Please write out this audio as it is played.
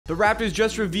The Raptors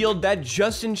just revealed that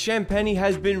Justin Champagnie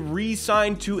has been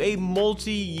re-signed to a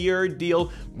multi-year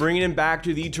deal, bringing him back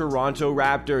to the Toronto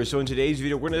Raptors. So in today's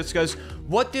video, we're going to discuss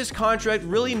what this contract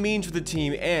really means for the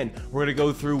team, and we're going to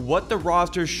go through what the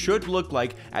roster should look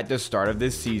like at the start of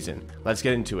this season. Let's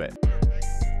get into it.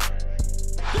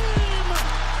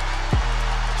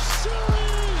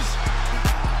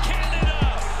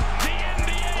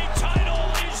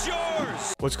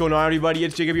 What's going on, everybody?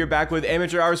 It's Jacob here, back with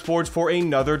Amateur Hour Sports for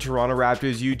another Toronto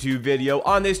Raptors YouTube video.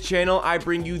 On this channel, I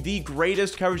bring you the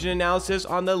greatest coverage and analysis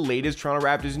on the latest Toronto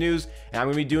Raptors news, and I'm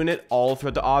going to be doing it all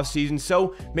throughout the offseason,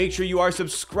 so make sure you are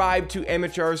subscribed to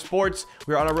Amateur Hour Sports.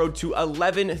 We're on a road to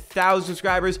 11,000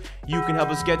 subscribers. You can help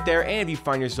us get there, and if you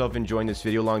find yourself enjoying this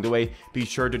video along the way, be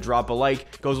sure to drop a like.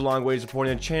 It goes a long way to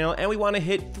supporting the channel, and we want to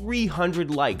hit 300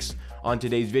 likes on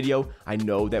today's video. I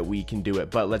know that we can do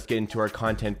it, but let's get into our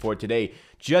content for today.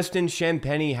 Justin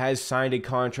Champagnie has signed a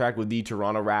contract with the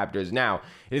Toronto Raptors. Now,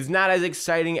 it is not as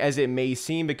exciting as it may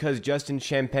seem because Justin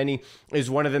Champagnie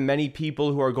is one of the many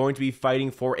people who are going to be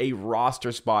fighting for a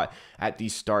roster spot at the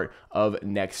start of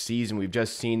next season. We've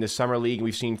just seen the Summer League, and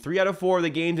we've seen 3 out of 4 of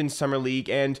the games in Summer League,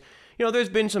 and you know, there's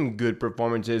been some good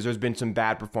performances, there's been some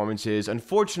bad performances.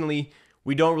 Unfortunately,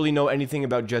 we don't really know anything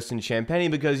about Justin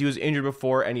Champagnie because he was injured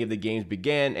before any of the games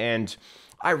began, and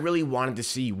I really wanted to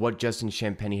see what Justin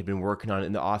Champagnie had been working on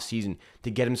in the offseason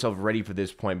to get himself ready for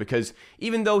this point, because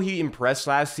even though he impressed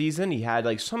last season, he had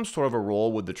like some sort of a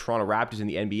role with the Toronto Raptors in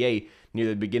the NBA near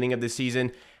the beginning of the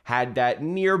season, had that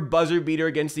near buzzer beater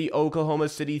against the Oklahoma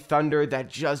City Thunder that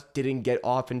just didn't get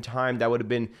off in time. That would have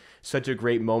been such a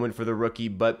great moment for the rookie,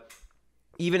 but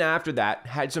even after that,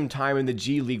 had some time in the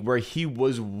G League where he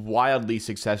was wildly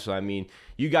successful. I mean,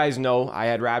 you guys know I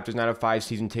had Raptors 9 out of 5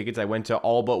 season tickets. I went to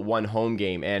all but one home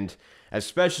game, and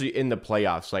especially in the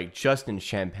playoffs, like Justin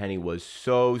Champagnie was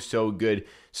so good.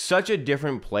 Such a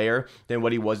different player than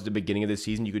what he was at the beginning of the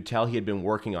season. You could tell he had been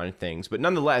working on things, but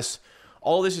nonetheless,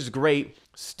 all this is great,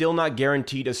 still not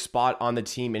guaranteed a spot on the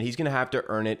team, and he's going to have to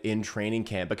earn it in training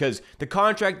camp because the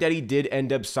contract that he did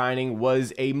end up signing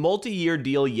was a multi-year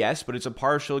deal, yes, but it's a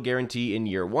partial guarantee in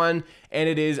year 1, and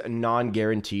it is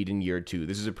non-guaranteed in year 2.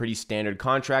 This is a pretty standard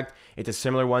contract. It's a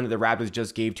similar one that the Raptors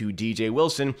just gave to DJ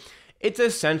Wilson. It's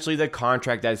essentially the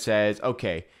contract that says,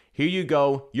 okay, here you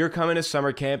go, you're coming to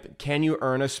summer camp, can you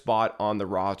earn a spot on the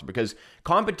roster? Because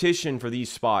competition for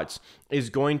these spots is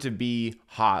going to be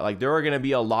hot. Like, there are going to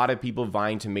be a lot of people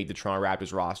vying to make the Toronto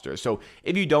Raptors roster. So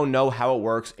if you don't know how it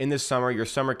works, in the summer, your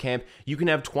summer camp, you can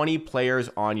have 20 players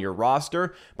on your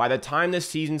roster. By the time the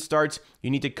season starts, you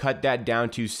need to cut that down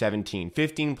to 17,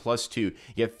 15 plus 2.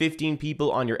 You have 15 people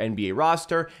on your NBA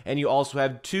roster, and you also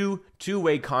have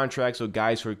two-way contracts, so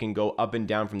guys who can go up and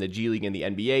down from the G League and the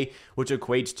NBA, which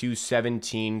equates to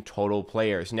 17 total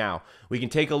players. Now, we can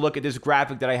take a look at this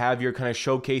graphic that I have here, kind of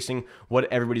showcasing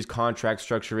what everybody's contract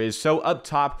structure is. So up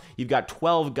top, you've got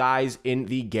 12 guys in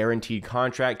the guaranteed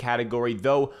contract category,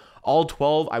 though all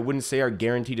 12, I wouldn't say, are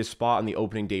guaranteed a spot on the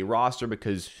opening day roster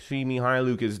because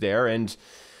Mykhailiuk is there, and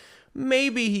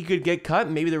maybe he could get cut.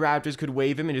 Maybe the Raptors could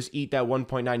waive him and just eat that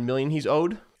 $1.9 million he's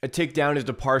owed. A tick down is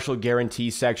the partial guarantee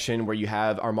section where you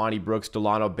have Armoni Brooks,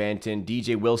 Dalano Banton,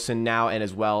 DJ Wilson now, and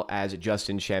as well as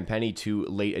Justin Champagnie, 2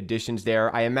 late additions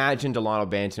there. I imagine Dalano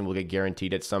Banton will get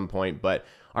guaranteed at some point, but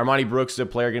Armoni Brooks is a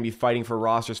player going to be fighting for a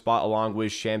roster spot along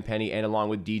with Champagnie and along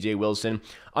with DJ Wilson.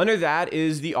 Under that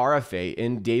is the RFA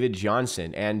in David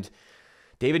Johnson, and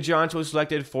David Johnson was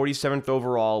selected 47th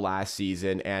overall last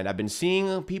season, and I've been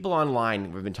seeing people online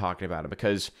who have been talking about him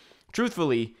because,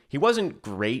 truthfully, he wasn't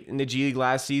great in the G League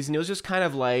last season. It was just kind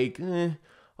of like,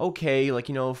 okay, like,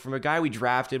 you know, from a guy we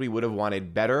drafted, we would have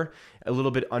wanted better, a little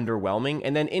bit underwhelming.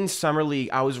 And then in Summer League,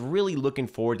 I was really looking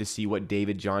forward to see what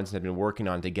David Johnson had been working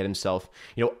on to get himself,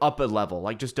 you know, up a level,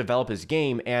 like just develop his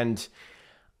game. And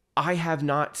I have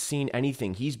not seen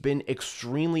anything. He's been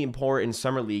extremely important in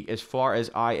Summer League as far as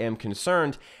I am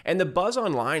concerned. And the buzz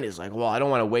online is like, well, I don't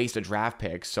want to waste a draft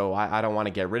pick, so I don't want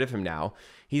to get rid of him now.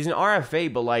 He's an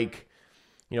RFA, but like,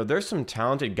 you know, there's some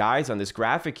talented guys on this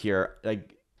graphic here.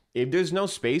 Like, if there's no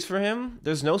space for him,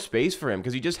 there's no space for him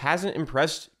because he just hasn't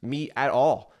impressed me at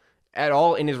all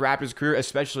in his Raptors career,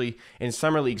 especially in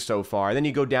Summer League so far. And then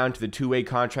you go down to the 2-way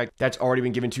contract that's already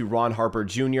been given to Ron Harper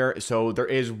Jr. So there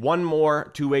is one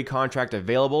more 2-way contract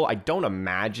available. I don't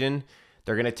imagine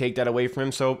they're going to take that away from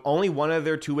him. So only one of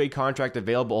their 2-way contract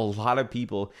available. A lot of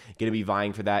people going to be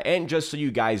vying for that. And just so you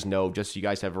guys know, just so you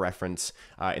guys have reference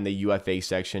in the UFA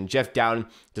section, Jeff Dowtin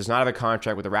does not have a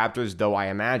contract with the Raptors, though I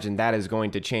imagine that is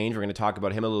going to change. We're going to talk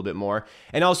about him a little bit more.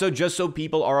 And also, just so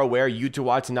people are aware, Yuta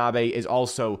Watanabe is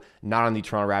also not on the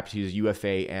Toronto Raptors. He's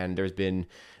UFA, and there's been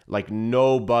like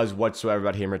no buzz whatsoever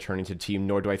about him returning to the team,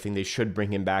 nor do I think they should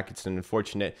bring him back. It's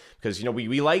unfortunate because, you know,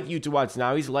 we like Yuta Watts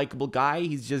now. He's a likable guy.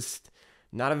 He's just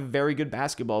not a very good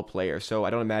basketball player, so I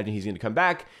don't imagine he's going to come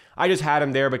back. I just had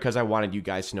him there because I wanted you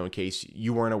guys to know in case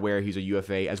you weren't aware he's a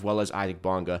UFA, as well as Isaac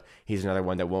Bonga. He's another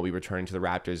one that won't be returning to the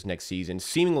Raptors next season,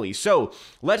 seemingly. So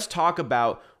let's talk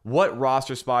about what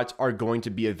roster spots are going to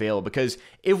be available, because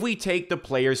if we take the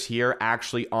players here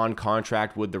actually on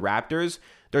contract with the Raptors,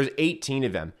 there's 18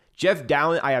 of them. Jeff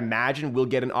Dowtin, I imagine, will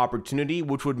get an opportunity,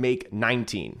 which would make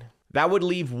 19. That would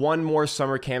leave one more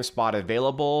summer camp spot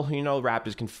available. You know,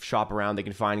 Raptors can shop around. They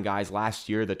can find guys. Last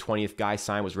year, the 20th guy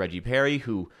signed was Reggie Perry,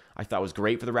 who I thought was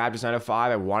great for the Raptors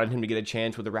 905. I wanted him to get a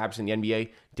chance with the Raptors in the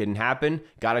NBA. Didn't happen.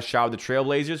 Got a shot with the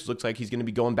Trailblazers. Looks like he's going to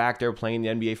be going back there playing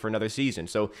in the NBA for another season.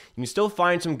 So you can still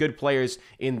find some good players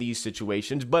in these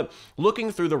situations. But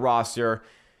looking through the roster,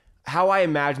 how I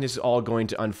imagine this is all going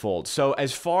to unfold. So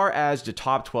as far as the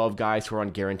top 12 guys who are on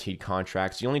guaranteed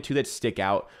contracts, the only two that stick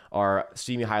out are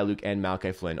Semi Hyluk and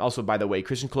Malachi Flynn. Also, by the way,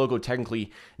 Christian Koloko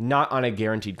technically not on a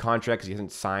guaranteed contract because he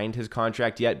hasn't signed his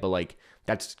contract yet, but like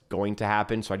that's going to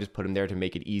happen. So I just put him there to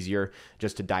make it easier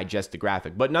just to digest the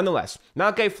graphic. But nonetheless,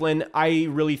 Malachi Flynn, I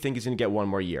really think is going to get one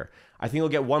more year. I think he'll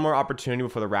get one more opportunity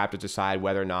before the Raptors decide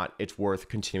whether or not it's worth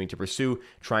continuing to pursue,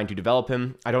 trying to develop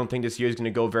him. I don't think this year is going to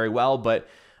go very well, but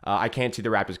I can't see the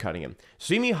Raptors cutting him.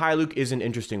 Semi Hyluk is an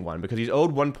interesting one because he's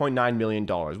owed $1.9 million,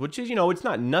 which is, you know, it's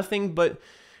not nothing, but,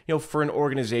 you know, for an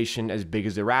organization as big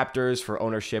as the Raptors, for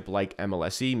ownership like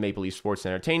MLSE, Maple Leaf Sports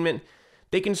and Entertainment,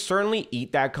 they can certainly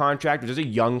eat that contract. There's a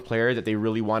young player that they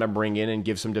really want to bring in and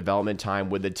give some development time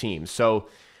with the team. So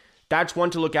that's one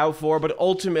to look out for. But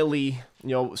ultimately, you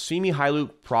know, Semi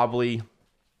Hyluk probably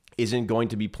isn't going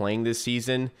to be playing this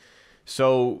season.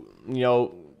 So, you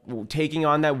know, taking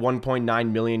on that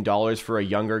 $1.9 million for a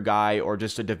younger guy or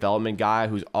just a development guy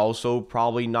who's also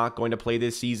probably not going to play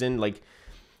this season, like,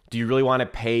 do you really want to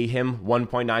pay him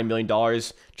 $1.9 million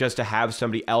just to have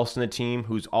somebody else in the team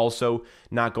who's also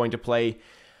not going to play?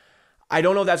 I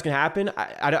don't know if that's going to happen.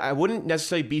 I wouldn't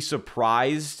necessarily be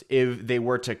surprised if they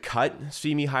were to cut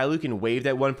Semi Hyluk and waive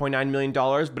that $1.9 million,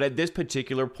 but at this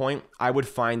particular point, I would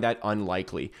find that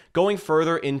unlikely. Going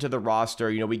further into the roster,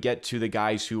 you know, we get to the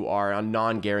guys who are on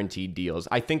non-guaranteed deals.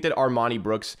 I think that Armoni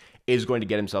Brooks is going to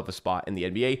get himself a spot in the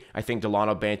NBA. I think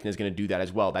Dalano Banton is going to do that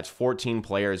as well. That's 14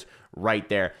 players right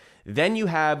there. Then you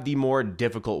have the more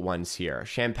difficult ones here.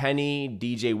 Champagnie,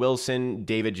 DJ Wilson,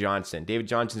 David Johnson. David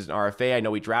Johnson's an RFA. I know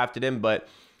we drafted him, but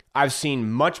I've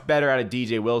seen much better out of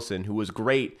DJ Wilson, who was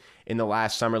great in the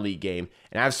last Summer League game.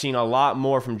 And I've seen a lot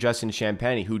more from Justin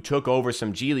Champagnie, who took over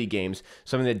some G League games,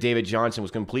 something that David Johnson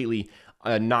was completely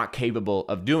not capable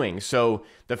of doing. So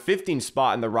the 15th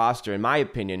spot in the roster, in my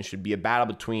opinion, should be a battle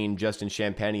between Justin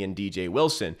Champagnie and DJ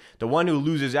Wilson. The one who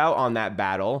loses out on that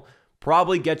battle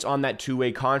probably gets on that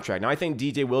two-way contract. Now, I think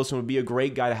DJ Wilson would be a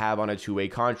great guy to have on a two-way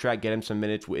contract, get him some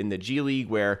minutes in the G League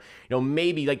where, you know,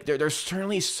 maybe, like, there's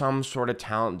certainly some sort of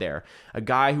talent there. A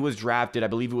guy who was drafted, I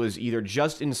believe it was either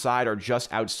just inside or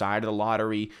just outside of the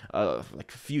lottery,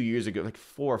 like a few years ago, like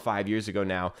 4 or 5 years ago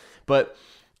now. But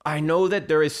I know that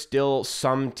there is still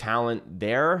some talent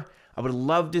there. I would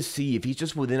love to see if he's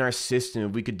just within our system,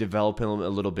 if we could develop him a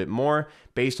little bit more.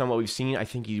 Based on what we've seen, I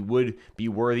think he would be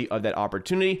worthy of that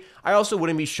opportunity. I also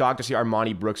wouldn't be shocked to see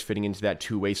Armoni Brooks fitting into that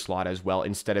two-way slot as well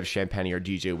instead of Champagnie or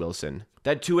DJ Wilson.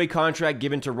 That two-way contract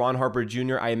given to Ron Harper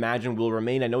Jr., I imagine, will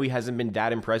remain. I know he hasn't been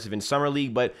that impressive in Summer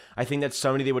League, but I think that's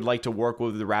somebody they would like to work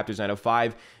with the Raptors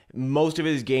 905. Most of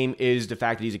his game is the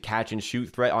fact that he's a catch-and-shoot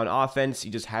threat on offense. He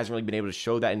just hasn't really been able to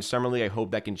show that in Summer League. I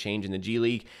hope that can change in the G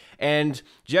League. And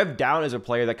Jeff Dowtin is a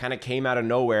player that kind of came out of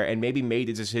nowhere and maybe made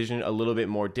the decision a little bit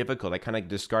more difficult. I kind of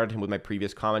discarded him with my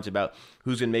previous comments about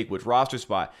who's going to make which roster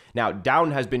spot. Now,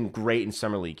 Dowtin has been great in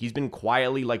Summer League. He's been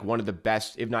quietly like one of the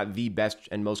best, if not the best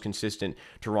and most consistent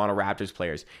Toronto Raptors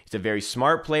players. He's a very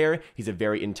smart player. He's a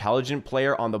very intelligent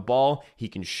player on the ball. He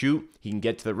can shoot. He can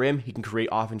get to the rim. He can create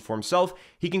offense for himself.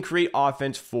 He can create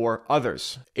offense for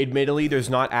others. Admittedly, there's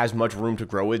not as much room to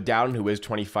grow with Dowtin, who is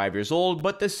 25 years old,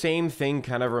 but the same thing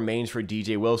kind of remains for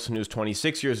DJ Wilson, who's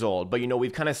 26 years old. But, you know,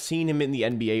 we've kind of seen him in the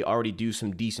NBA already do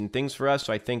some decent things for us,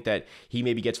 so I think that he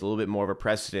maybe gets a little bit more of a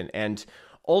precedent. And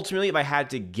ultimately, if I had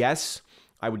to guess,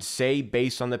 I would say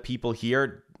based on the people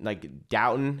here, like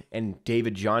Dowtin and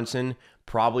David Johnson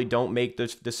probably don't make the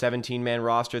 17-man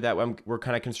roster that we're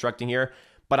kind of constructing here.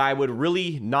 But I would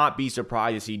really not be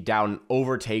surprised to see Dowtin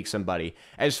overtake somebody.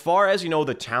 As far as, you know,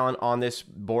 the talent on this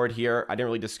board here, I didn't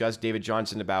really discuss David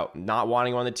Johnson about not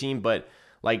wanting him on the team, but,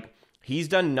 like, he's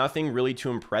done nothing really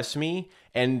to impress me,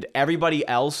 and everybody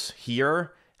else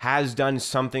here has done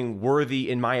something worthy,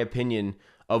 in my opinion,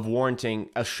 of warranting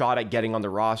a shot at getting on the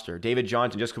roster. David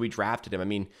Johnson, just because we drafted him, I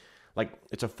mean, like,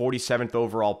 it's a 47th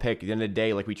overall pick. At the end of the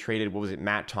day, like, we traded, what was it,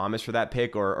 Matt Thomas for that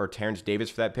pick, or Terrence Davis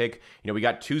for that pick. You know, we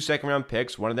got 2 second-round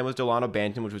picks. One of them was Dalano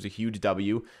Banton, which was a huge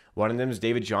W. One of them is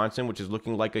David Johnson, which is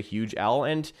looking like a huge L.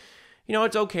 And, you know,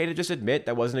 it's okay to just admit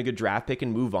that wasn't a good draft pick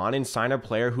and move on and sign a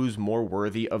player who's more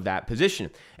worthy of that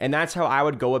position. And that's how I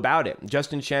would go about it.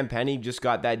 Justin Champagnie just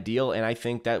got that deal, and I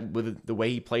think that with the way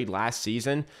he played last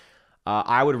season,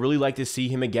 I would really like to see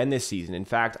him again this season. In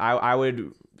fact, I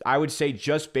would say,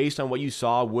 just based on what you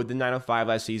saw with the 905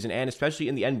 last season, and especially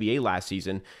in the NBA last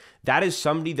season, that is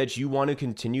somebody that you want to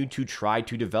continue to try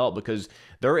to develop, because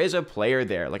there is a player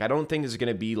there. Like, I don't think this is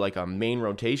going to be like a main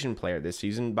rotation player this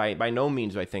season. By no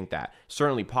means do I think that.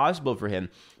 Certainly possible for him,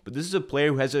 but this is a player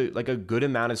who has a good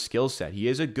amount of skill set. He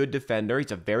is a good defender.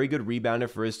 He's a very good rebounder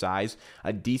for his size,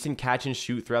 a decent catch and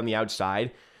shoot throughout on the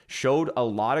outside. Showed a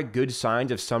lot of good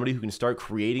signs of somebody who can start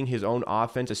creating his own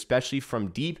offense, especially from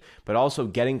deep, but also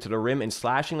getting to the rim and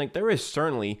slashing. Like, there is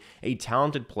certainly a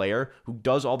talented player who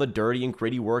does all the dirty and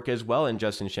gritty work as well in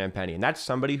Justin Champagnie, and that's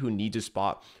somebody who needs a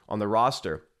spot on the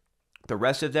roster. The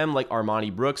rest of them, like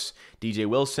Armani Brooks, DJ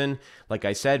Wilson, like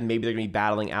I said, maybe they're going to be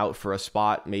battling out for a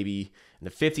spot, maybe in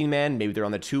the 15-man, maybe they're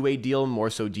on the two-way deal, more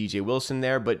so DJ Wilson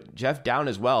there, but Jeff Dowtin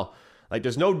as well. Like,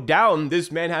 there's no doubt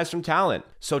this man has some talent.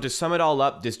 So to sum it all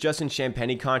up, this Justin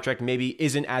Champagnie contract maybe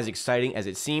isn't as exciting as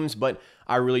it seems, but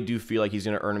I really do feel like he's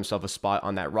going to earn himself a spot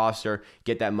on that roster,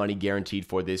 get that money guaranteed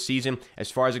for this season. As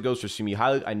far as it goes for Sumi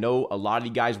Highlight, I know a lot of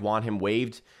you guys want him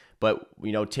waived, but,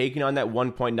 you know, taking on that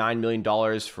 $1.9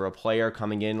 million for a player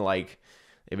coming in, like,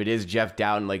 if it is Jeff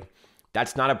Dowtin, like,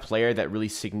 that's not a player that really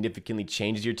significantly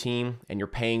changes your team, and you're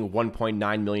paying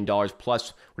 $1.9 million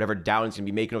plus whatever Dowtin's going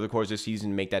to be making over the course of the season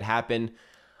to make that happen.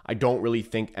 I don't really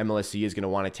think MLSE is going to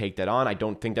want to take that on. I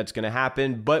don't think that's going to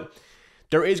happen, but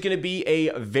there is going to be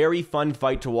a very fun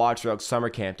fight to watch throughout summer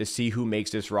camp to see who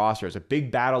makes this roster. There's a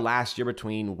big battle last year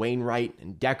between Wainwright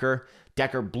and Decker.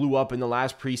 Decker blew up in the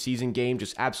last preseason game,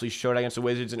 just absolutely showed out against the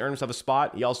Wizards and earned himself a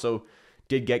spot. He also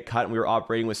did get cut, and we were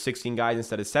operating with 16 guys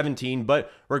instead of 17. But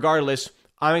regardless,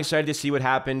 I'm excited to see what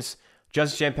happens.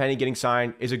 Justin Champagnie getting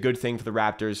signed is a good thing for the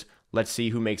Raptors. Let's see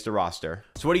who makes the roster.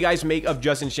 So what do you guys make of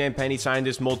Justin Champagnie signing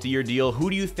this multi-year deal? Who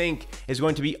do you think is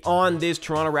going to be on this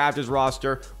Toronto Raptors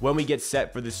roster when we get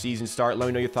set for the season start? Let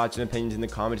me know your thoughts and opinions in the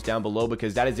comments down below,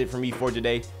 because that is it for me for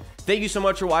today. Thank you so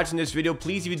much for watching this video.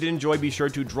 Please, if you did enjoy, be sure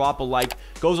to drop a like.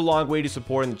 It goes a long way to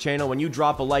supporting the channel. When you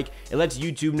drop a like, it lets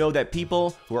YouTube know that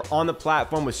people who are on the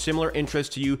platform with similar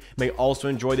interests to you may also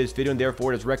enjoy this video, and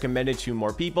therefore it is recommended to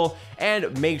more people.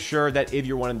 And make sure that if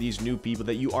you're one of these new people,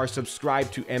 that you are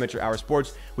subscribed to Amateur Hour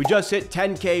Sports. We just hit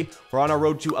 10K. We're on our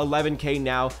road to 11K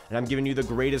now, and I'm giving you the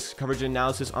greatest coverage and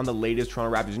analysis on the latest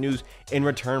Toronto Raptors news in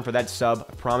return for that sub.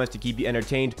 I promise to keep you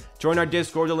entertained. Join our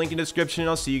Discord, the link in the description, and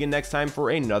I'll see you again next time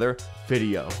for another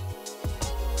video.